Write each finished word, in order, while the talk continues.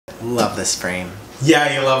Love this frame.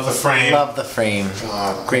 Yeah, you love the frame. Love the frame.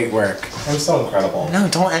 God. Great work. I'm so incredible. No,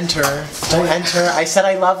 don't enter. Don't enter. I said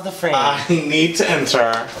I love the frame. I need to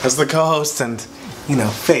enter as the co-host and, you know,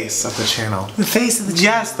 face of the channel. The face of the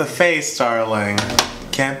Yes, the face, darling.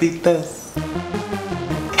 Can't beat this.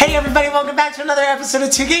 Hey everybody, welcome back to another episode of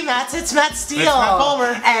 2K Mats. It's Matt Steele. It's Matt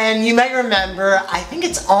Palmer. And you might remember, I think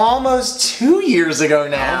it's almost 2 years ago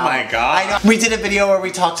now. Oh my god. I know. We did a video where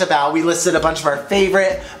we listed a bunch of our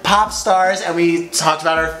favorite pop stars and we talked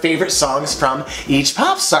about our favorite songs from each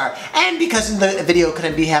pop star. And because the video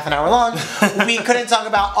couldn't be half an hour long, we couldn't talk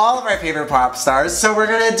about all of our favorite pop stars, so we're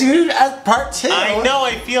gonna do a part 2. I know,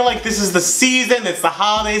 I feel like this is the season, it's the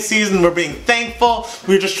holiday season, we're being thankful,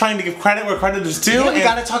 we're just trying to give credit where credit is due. Yeah, we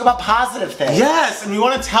gotta talk about positive things. Yes, and we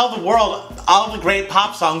want to tell the world all the great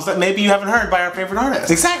pop songs that maybe you haven't heard by our favorite artists.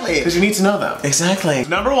 Exactly. Because you need to know them. Exactly.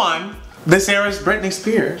 Number 1, this era's Britney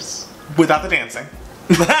Spears, without the dancing.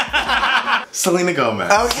 Selena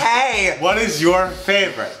Gomez. Okay. What is your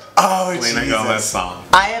favorite Selena Gomez song?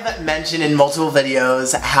 I have mentioned in multiple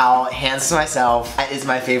videos how Hands to Myself is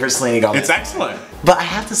my favorite Selena Gomez. It's excellent. But I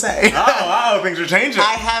have to say, Oh, things are changing.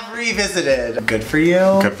 I have revisited Good For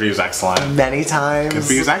You Good For You is excellent. many times. Good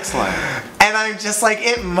For You is excellent. And I'm just like,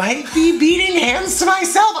 it might be beating Hands to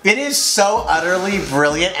Myself. It is so utterly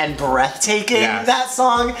brilliant and breathtaking, Yes. that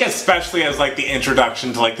song. Especially as like the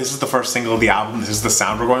introduction to like, this is the first single of the album, this is the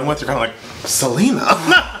sound we're going with, you're kind of like,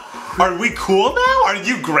 Selena? Are we cool now? Are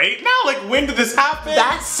you great now? Like, when did this happen?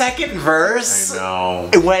 That second verse, I know.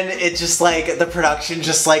 when it just like, the production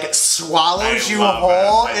just like swallows you love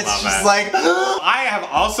whole, it. I it's love just it. like, I have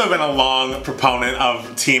also been a long proponent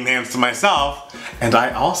of Team Hands to Myself, and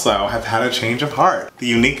I also have had a change of heart. The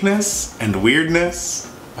uniqueness and weirdness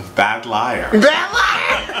of Bad Liar. Bad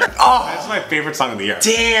Liar! Oh, That's my favorite song of the year.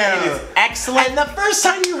 damn. It is excellent. And the first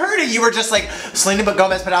time you heard it, you were just like, Selena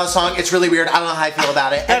Gomez put out a song, it's really weird, I don't know how I feel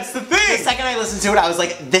about it. That's the thing. The second I listened to it, I was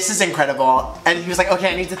like, this is incredible. And he was like,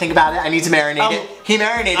 okay, I need to think about it, I need to marinate it. He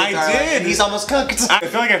marinated I garlic, did. and he's almost cooked. I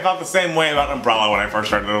feel like I felt the same way about Umbrella when I first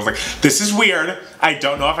started. I was like, this is weird. I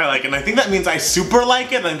don't know if I like it. And I think that means I super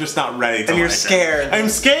like it and I'm just not ready to And you're like scared. it. I'm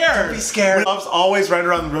scared. Don't be scared. Love's always right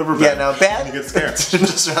around the riverbed. Yeah, no, bad. You get scared.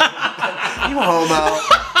 Just you homo.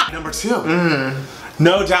 Number 2.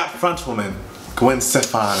 No Doubt frontwoman, Gwen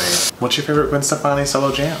Stefani. What's your favorite Gwen Stefani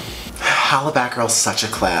solo jam? Holla Back Girl's such a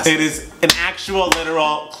class. It is an actual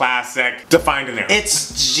literal classic, defined an era.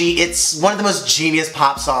 It's one of the most genius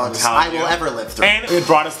pop songs I will ever live through. And it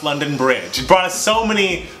brought us London Bridge. It brought us so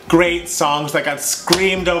many great songs that got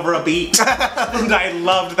screamed over a beat. And I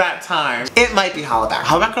loved that time. It might be Holla Back.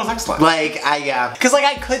 Holla Back Girl's excellent. Like, because like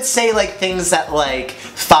I could say like things that like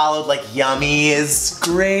followed, like Yummy is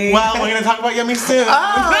great. Well, we're gonna talk about Yummy soon.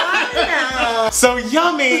 Oh, So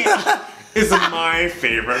Yummy is my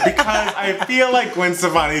favorite because I feel like Gwen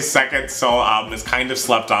Stefani's second solo album is kind of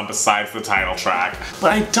slept on besides the title track.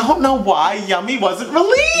 But I don't know why Yummy wasn't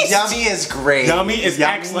released. Yummy is great. Yummy is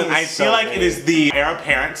excellent. I feel like it is the heir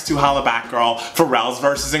apparent to Holla Back Girl. Pharrell's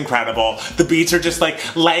verse is incredible. The beats are just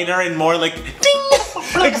like lighter and more like ding.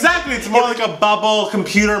 Exactly, it's more like a bubble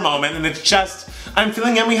computer moment and it's just, I'm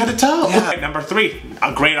feeling Yummy head to toe. Yeah. Number 3,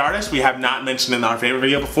 a great artist we have not mentioned in our favorite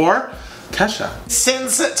video before, Kesha.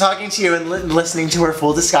 Since talking to you and listening to her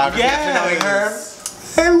full discography after knowing her,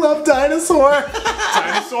 I love Dinosaur.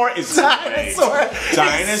 Dinosaur is great.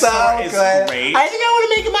 Dinosaur is good. great. I think I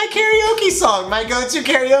want to make it my karaoke song, my go-to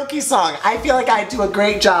karaoke song. I feel like I'd do a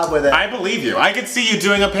great job with it. I believe you. I could see you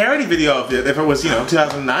doing a parody video of it if it was,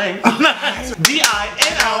 2009.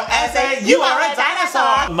 D-I-N-O-S-A, you are a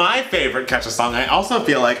dinosaur. My favorite Kesha song, I also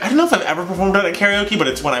feel like, I don't know if I've ever performed it at karaoke, but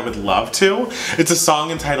it's one I would love to. It's a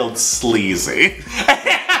song entitled Sleazy.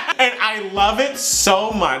 And I love it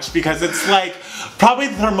so much because it's like probably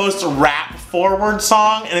her most rap forward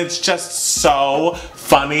song and it's just so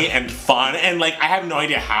funny and fun and like I have no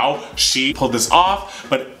idea how she pulled this off,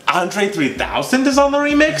 but Andre 3000 is on the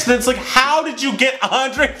remix and it's like, how did you get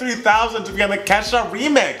Andre 3000 to be on the Kesha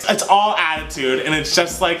remix? It's all attitude and it's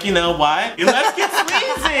just like, you know what? Let's get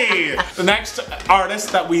sleazy! The next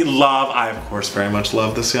artist that we love, I of course very much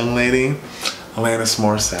love this young lady, Alanis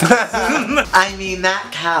Morissette. I mean, that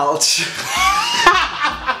couch.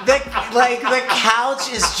 the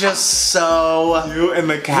couch is just so... You and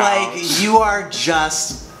the couch. Like, you are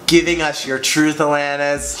just giving us your truth,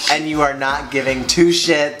 Alanis, and you are not giving two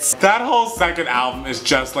shits. That whole second album is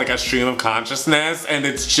just like a stream of consciousness, and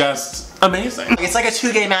it's just amazing. It's like a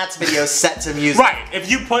 2K Mats video set to music. Right,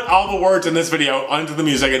 if you put all the words in this video onto the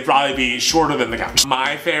music, it'd probably be shorter than the couch.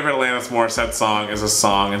 My favorite Alanis Morissette song is a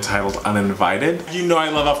song entitled Uninvited. You know I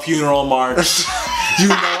love a funeral march. You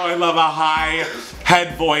know I love a high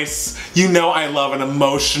head voice. You know I love an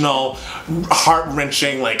emotional,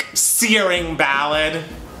 heart-wrenching, like searing ballad.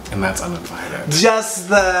 And that's Uninvited. Just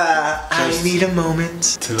the I need a moment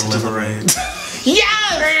To deliberate.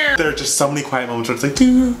 Yes! There are just so many quiet moments where it's like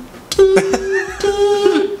do, do,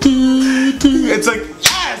 do, do, do. It's like,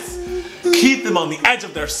 yes! Keep them on the edge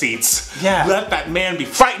of their seats. Yeah. Let that man be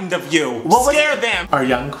frightened of you. What was Scare it? them. Our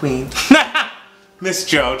young queen. Miss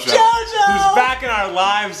JoJo. JoJo! Who's back in our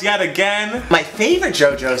lives yet again. My favorite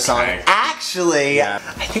JoJo song, Okay. actually, Yeah.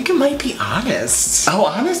 I think it might be Honest. Oh,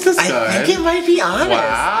 Honest is good. I think it might be Honest.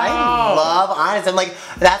 Wow. I love Honest. I'm like,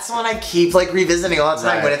 that's one I keep like revisiting all the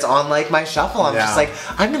time Right. when it's on like my shuffle. I'm just Yeah. like,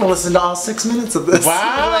 I'm gonna listen to all 6 minutes of this.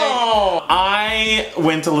 Wow! I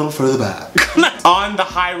went a little further back. On the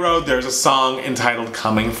high road, there's a song entitled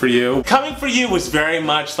Coming For You. Coming For You was very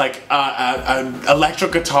much like an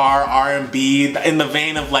electric guitar, R&B, in the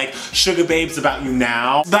vein of like Sugar Babes About You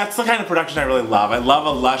Now. That's the kind of production I really love. I love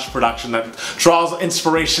a lush production that draws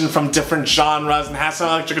inspiration from different genres and has some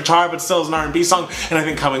electric guitar, but still is an R&B song, and I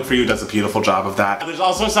think Coming For You does a beautiful job of that. There's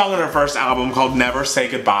also a song on her first album called Never Say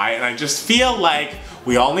Goodbye, and I just feel like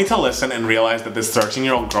we all need to listen and realize that this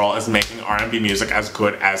 13-year-old girl is making R&B music as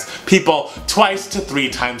good as people twice to 3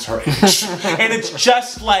 times her age. And it's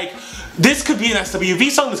just like, this could be an SWV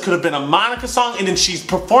song, this could have been a Monica song, and then she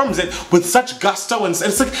performs it with such gusto, and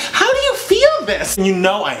it's like, how do you feel this? And you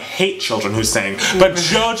know I hate children who sing, but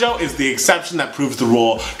JoJo is the exception that proves the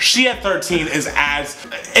rule. She at 13 is as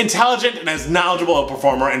intelligent and as knowledgeable a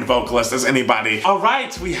performer and vocalist as anybody.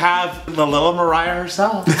 Alright, we have the little Mariah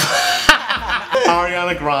herself.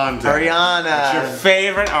 Ariana Grande. Ariana. What's your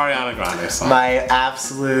favorite Ariana Grande song? My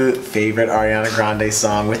absolute favorite Ariana Grande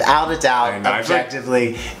song, without a doubt, know,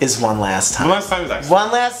 objectively, is One Last Time. One Last Time is excellent.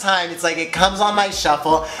 One Last Time, it's like it comes on my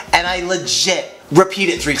shuffle and I legit repeat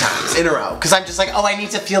it 3 times in a row because I'm just like, oh, I need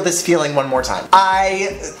to feel this feeling one more time. I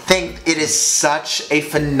think it is such a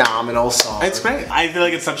phenomenal song. It's great. I feel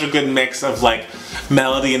like it's such a good mix of like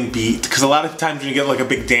melody and beat, because a lot of times when you get like a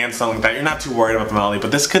big dance song like that, you're not too worried about the melody,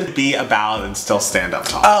 but this could be a ballad and still stand up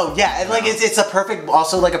tall. Oh yeah, and like it's a perfect,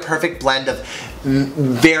 also like a perfect blend of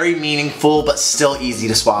very meaningful but still easy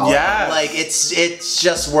to swallow. Yes. Like it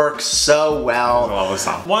just works so well. I love this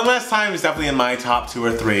song. One Last Time is definitely in my top 2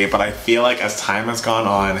 or 3, but I feel like as time has gone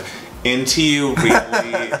on, Into You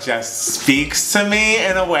really just speaks to me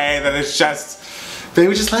in a way that is just,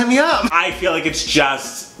 baby, just light me up. I feel like it's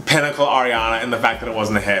just pinnacle Ariana, and the fact that it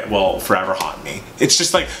wasn't a hit will forever haunt me. It's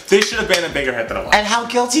just like, this should have been a bigger hit than it was. And how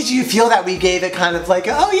guilty do you feel that we gave it kind of like,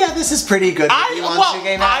 oh yeah, this is pretty good.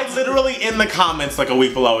 I literally in the comments like a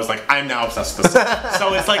week below was like, I'm now obsessed with this song.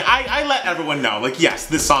 So it's like, I let everyone know, like, yes,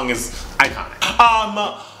 this song is iconic.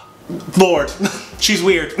 Lord, she's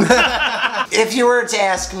weird. If you were to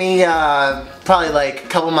ask me, probably like a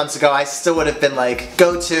couple months ago, I still would have been like,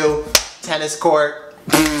 go to tennis court,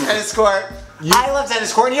 tennis court. I love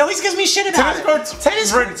tennis court, and he always gives me shit about it.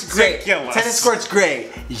 Tennis court's great. Ridiculous. Tennis court's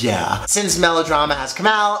great. Yeah. Since Melodrama has come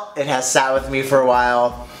out, it has sat with me for a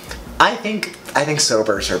while. I think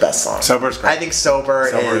Sober is her best song. Sober's great. I think Sober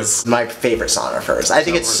is my favorite song of hers. I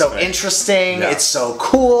think it's so great. interesting, Yeah. it's so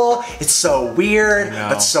cool, it's so weird,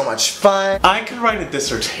 but so much fun. I could write a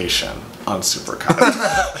dissertation on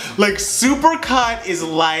Supercut. Like, Supercut is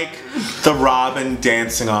like the Robin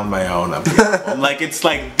dancing on my own of people. Like, it's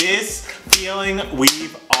like this feeling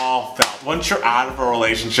we've all felt. Once you're out of a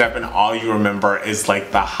relationship and all you remember is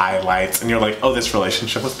like the highlights and you're like, oh, this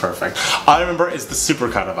relationship was perfect. All I remember is the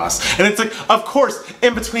Supercut of us. And it's like, of course,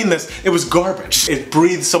 in between this, it was garbage. It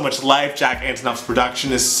breathes so much life. Jack Antonoff's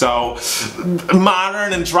production is so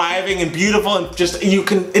modern and driving and beautiful, and just,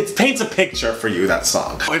 it paints a picture for you, that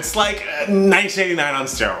song. It's like 1989 on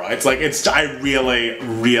steroids. Like, I really,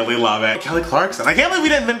 really love it. Kelly Clarkson. I can't believe we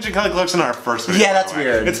didn't mention Kelly Clarkson in our first video. Yeah, that's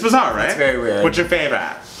weird. It's bizarre, right? It's very weird. What's your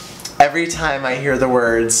favorite? Every time I hear the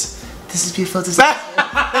words, this is beautiful, this is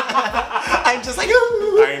I'm just like,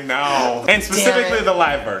 ooh. I know. And specifically the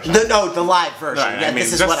live version. The live version. Right, Yeah, I mean,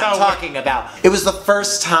 this is just what I'm so talking about. It was the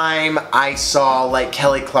first time I saw like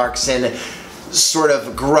Kelly Clarkson sort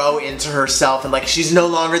of grow into herself, and like she's no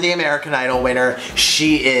longer the American Idol winner,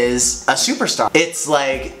 she is a superstar. It's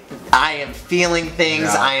like, I am feeling things,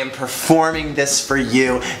 Yeah. I am performing this for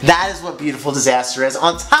you. That is what Beautiful Disaster is,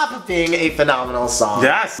 on top of being a phenomenal song.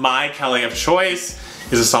 Yes, my Kelly of choice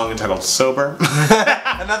is a song entitled Sober.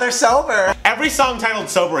 Another Sober. Every song titled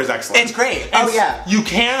Sober is excellent. It's great. And oh yeah. You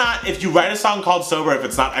cannot, if you write a song called Sober, if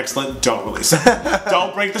it's not excellent, don't release it.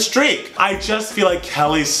 Don't break the streak. I just feel like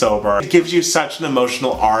Kelly's Sober. It gives you such an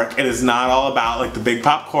emotional arc. It is not all about like the big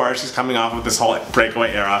pop chorus. She's coming off of this whole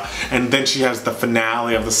breakaway era. And then she has the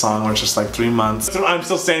finale of the song where it's just like 3 months. So I'm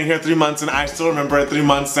still standing here 3 months and I still remember it 3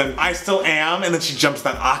 months and I still am. And then she jumps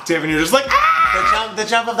that octave and you're just like, ah! The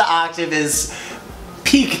jump of the octave is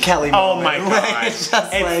peak Kelly moment. Oh my god. It's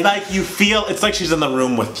like you feel, it's like she's in the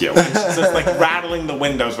room with you. And she's just like rattling the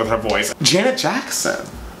windows with her voice. Janet Jackson.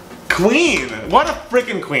 Queen! What a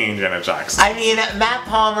freaking queen, Janet Jackson. I mean, Matt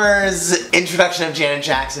Palmer's introduction of Janet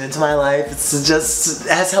Jackson into my life, it's just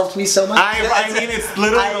has helped me so much. I mean, it's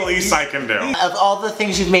literally the least I can do. Of all the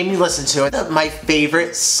things you've made me listen to, my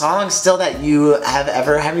favorite song still that you have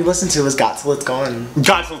ever had me listen to is Got Till It's Gone.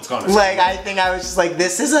 Got Till It's Gone. Like, I think I was just like,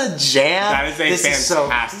 this is a jam. That is a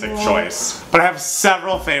fantastic so cool. choice. But I have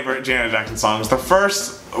several favorite Janet Jackson songs. The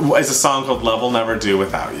first is a song called Love Will Never Do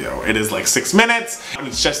Without You. It is like 6 minutes, and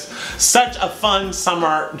it's just such a fun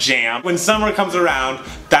summer jam. When summer comes around,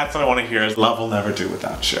 that's what I want to hear is Love Will Never Do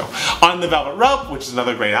Without You. On the Velvet Rope, which is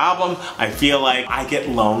another great album, I feel like I Get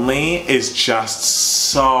Lonely is just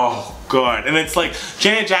so good. And it's like,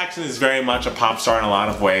 Janet Jackson is very much a pop star in a lot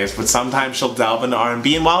of ways, but sometimes she'll delve into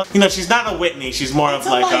R&B, and while, you know, she's not a Whitney, she's more of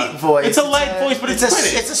like a light voice. It's a light voice, but it's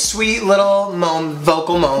pretty. It's a sweet little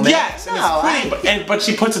vocal moment. Yes, and it's pretty, but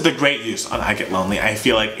she puts it to great use on I Get Lonely. I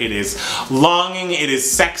feel like it is longing, it is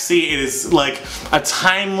sexy, it is like a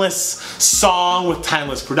timeless song with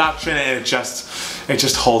timeless production, and it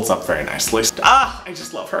just holds up very nicely. Ah, I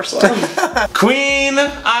just love her so much. Queen,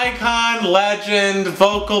 icon, legend,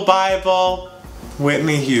 vocal bible,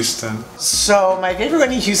 Whitney Houston. So my favorite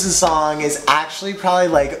Whitney Houston song is actually probably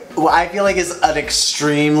like, what I feel like is an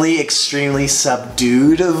extremely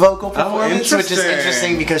subdued vocal performance, which is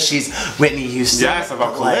interesting because she's Whitney Houston. Yes, a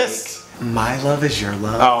vocalist. Like, My Love Is Your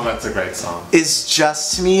Love. Oh, that's a great song. Is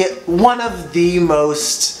just to me one of the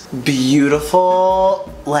most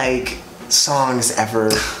beautiful like songs ever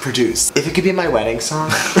produced. If it could be my wedding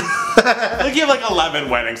song. Like you have like 11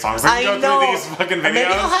 wedding songs. Like you go through these fucking videos. Maybe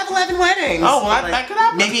I'll have 11 weddings. Oh, well, that could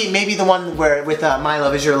happen. Maybe the one where with My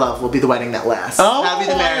Love Is Your Love will be the wedding that lasts. Oh, that'll be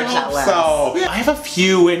the marriage that lasts. So I have a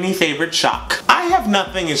few Whitney favorite shock. I Have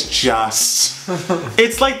Nothing is just,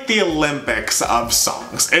 it's like the Olympics of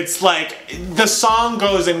songs. It's like the song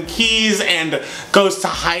goes in keys and goes to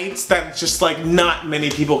heights that just like not many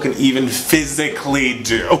people can even physically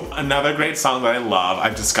do. Another great song that I love,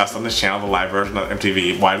 I've discussed on this channel, the live version of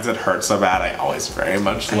MTV, Why Does It Hurt So Bad, I always very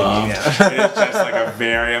much love. It's just like a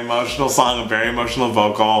very emotional song, a very emotional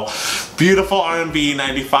vocal, beautiful R&B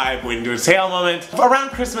 95 Whitney to a tail moment. Around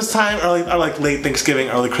Christmas time, or like late Thanksgiving,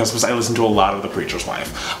 early Christmas, I listen to a lot of The Preacher's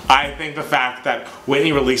Wife. I think the fact that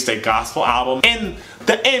Whitney released a gospel album in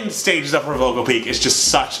the end stages of her vocal peak is just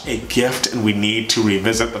such a gift, and we need to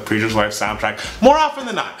revisit The Preacher's Wife soundtrack more often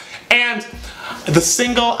than not. And the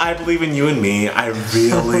single, I Believe in You and Me, I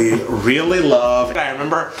really love. I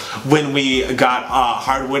remember when we got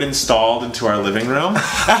hardwood installed into our living room.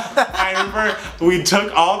 I remember we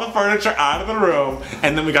took all the furniture out of the room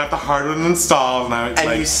and then we got the hardwood installed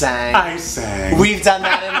and you sang. I sang. We've done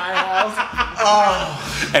that in my house.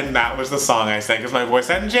 Oh. And that was the song I sang because my voice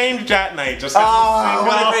hadn't changed yet and I just got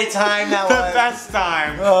what a great time that was. The best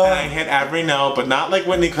time. And I hit every note, but not like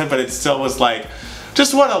Whitney could, but it still was like,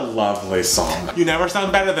 just what a lovely song. You never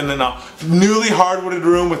sound better than in a newly hardwooded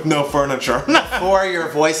room with no furniture. Before your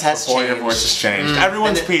voice has changed. Before your voice has changed.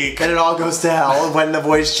 Everyone's peak. And it all goes to hell when the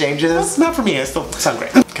voice changes. Well, not for me, I still sound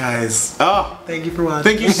great. Guys, thank you for watching.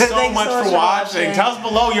 Thank you so much for watching. Tell us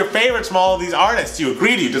below your favorites from all of these artists. Do you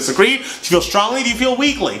agree? Do you disagree? Do you feel strongly? Do you feel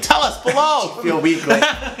weakly? Tell us below. Do you feel weakly?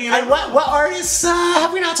 And what artists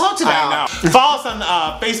have we not talked about? I know. Follow us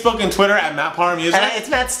on Facebook and Twitter at Matt Palmer Music. And it's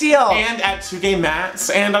Matt Steele. And at 2Gay Matts.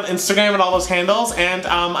 And on Instagram and all those handles. And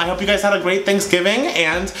I hope you guys had a great Thanksgiving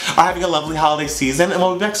and are having a lovely holiday season. And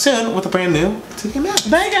we'll be back soon with a brand new 2Gay Matts.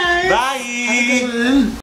 Bye, guys. Bye.